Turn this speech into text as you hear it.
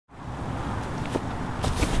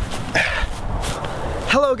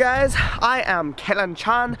Hello guys, I am Calen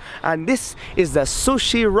Chan, and this is the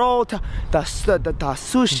sushi roll, the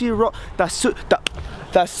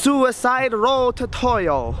suicide roll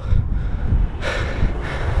tutorial.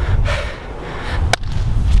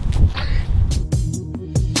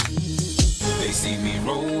 They see me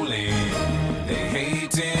rolling, they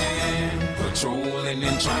hating, patrolling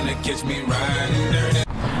and trying to catch me riding dirty.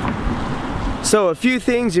 So a few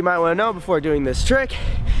things you might want to know before doing this trick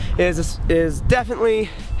is definitely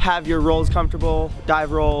have your rolls comfortable,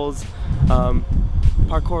 dive rolls,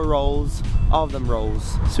 parkour rolls, all of them rolls,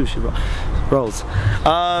 sushi rolls.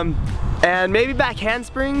 And maybe back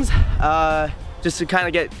handsprings, just to kind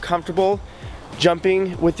of get comfortable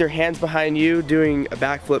jumping with your hands behind you, doing a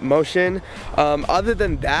backflip motion. Other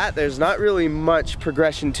than that, there's not really much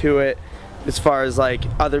progression to it as far as like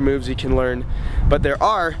other moves you can learn, but there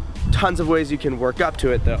are tons of ways you can work up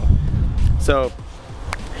to it though. So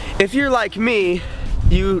if you're like me,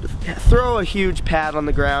 you throw a huge pad on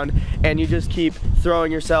the ground and you just keep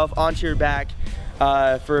throwing yourself onto your back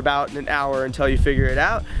for about an hour until you figure it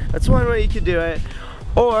out. That's one way you could do it.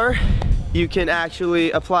 Or you can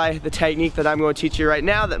actually apply the technique that I'm going to teach you right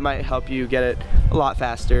now that might help you get it a lot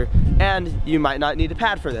faster, and you might not need a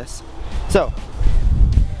pad for this. So,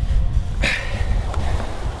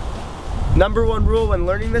 number one rule when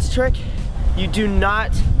learning this trick, you do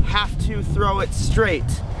not have to throw it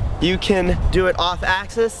straight. You can do it off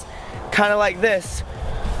axis, kind of like this,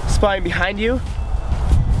 spine behind you,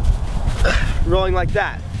 rolling like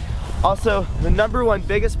that. Also, the number one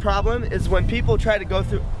biggest problem is when people try to go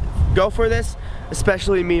for this,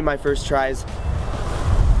 especially me, my first tries,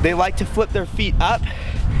 they like to flip their feet up,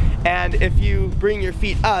 and if you bring your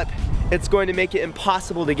feet up, it's going to make it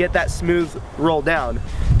impossible to get that smooth roll down.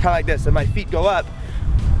 Kind of like this, and my feet go up,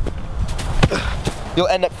 you'll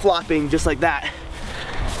end up flopping just like that,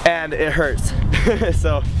 and it hurts.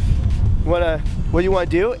 So what you want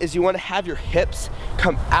to do is you want to have your hips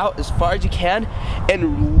come out as far as you can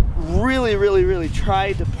and really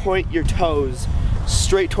try to point your toes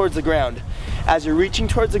straight towards the ground. As you're reaching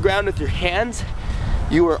towards the ground with your hands,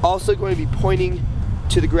 you are also going to be pointing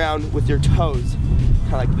to the ground with your toes,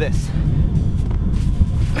 kind of like this.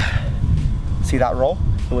 See that roll?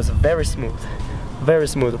 It was very smooth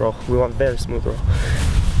roll. We want very smooth roll.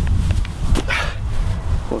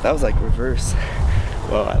 Well, that was like reverse.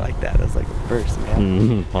 Whoa, I like that. That was like reverse,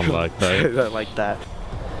 man. I like that. I like that.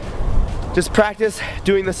 Just practice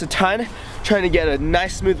doing this a ton, trying to get a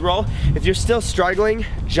nice smooth roll. If you're still struggling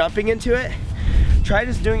jumping into it, try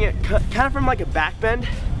just doing it kind of from like a back bend,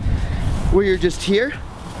 where you're just here,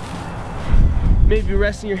 maybe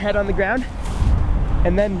resting your head on the ground,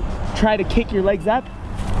 and then try to kick your legs up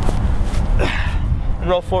and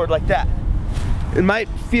roll forward like that. It might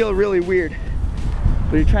feel really weird,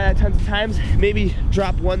 but you try that tons of times. Maybe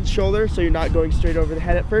drop one shoulder so you're not going straight over the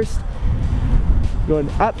head at first. Going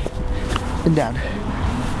up and down.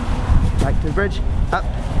 Back to the bridge, up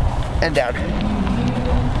and down.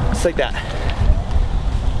 Just like that.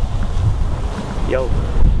 Yo.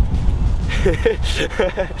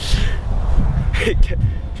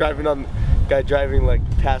 Guy driving like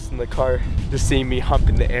passing the car, just seeing me hump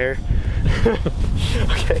in the air.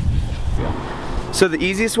 Okay. So the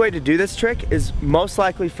easiest way to do this trick is most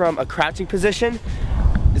likely from a crouching position,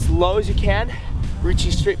 as low as you can,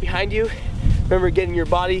 reaching straight behind you. Remember, getting your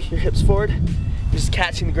body, your hips forward, just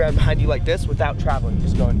catching the ground behind you like this without traveling,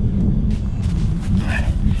 just going.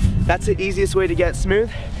 That's the easiest way to get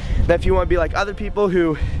smooth. Then if you want to be like other people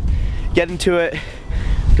who get into it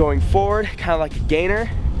going forward, kind of like a gainer,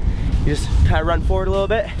 you just kind of run forward a little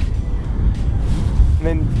bit and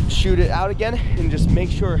then shoot it out again, and just make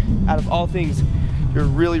sure, out of all things, you're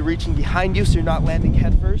really reaching behind you so you're not landing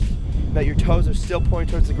head first, and that your toes are still pointing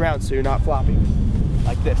towards the ground so you're not flopping.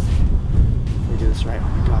 Like this. Let me do this right. Oh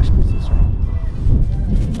my gosh, let's do this right.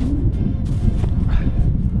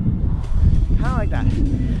 Kind of like that.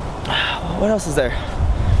 What else is there?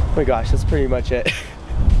 Oh my gosh, that's pretty much it.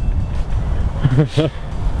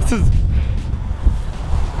 This is...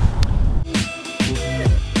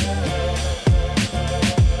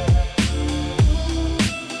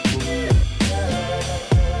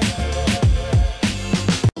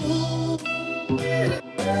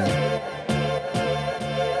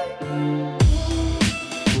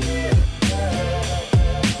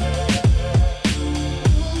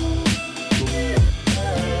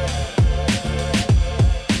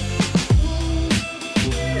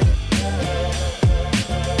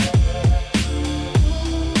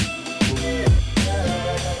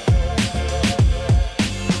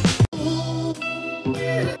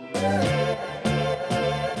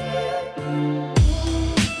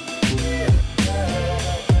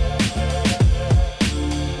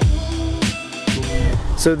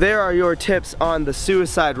 So there are your tips on the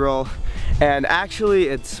suicide roll. And actually,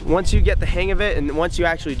 it's once you get the hang of it and once you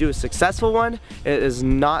actually do a successful one, it is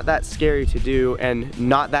not that scary to do and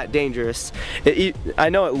not that dangerous. I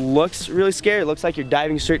know it looks really scary, it looks like you're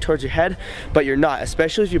diving straight towards your head, but you're not,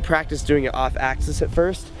 especially if you practice doing it off axis at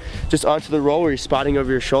first, just onto the roll where you're spotting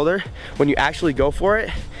over your shoulder. When you actually go for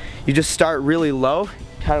it, you just start really low,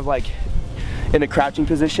 kind of like in a crouching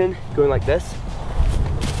position, going like this.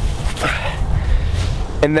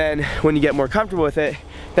 And then when you get more comfortable with it,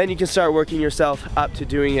 then you can start working yourself up to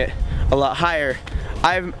doing it a lot higher.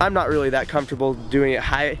 I'm not really that comfortable doing it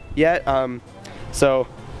high yet, so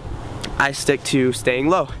I stick to staying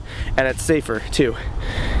low, and it's safer too.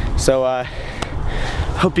 So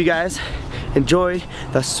hope you guys enjoyed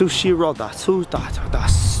the sushi roll, the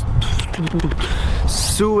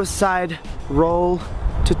suicide roll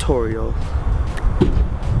tutorial.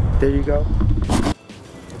 There you go.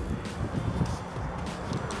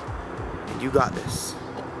 And you got this.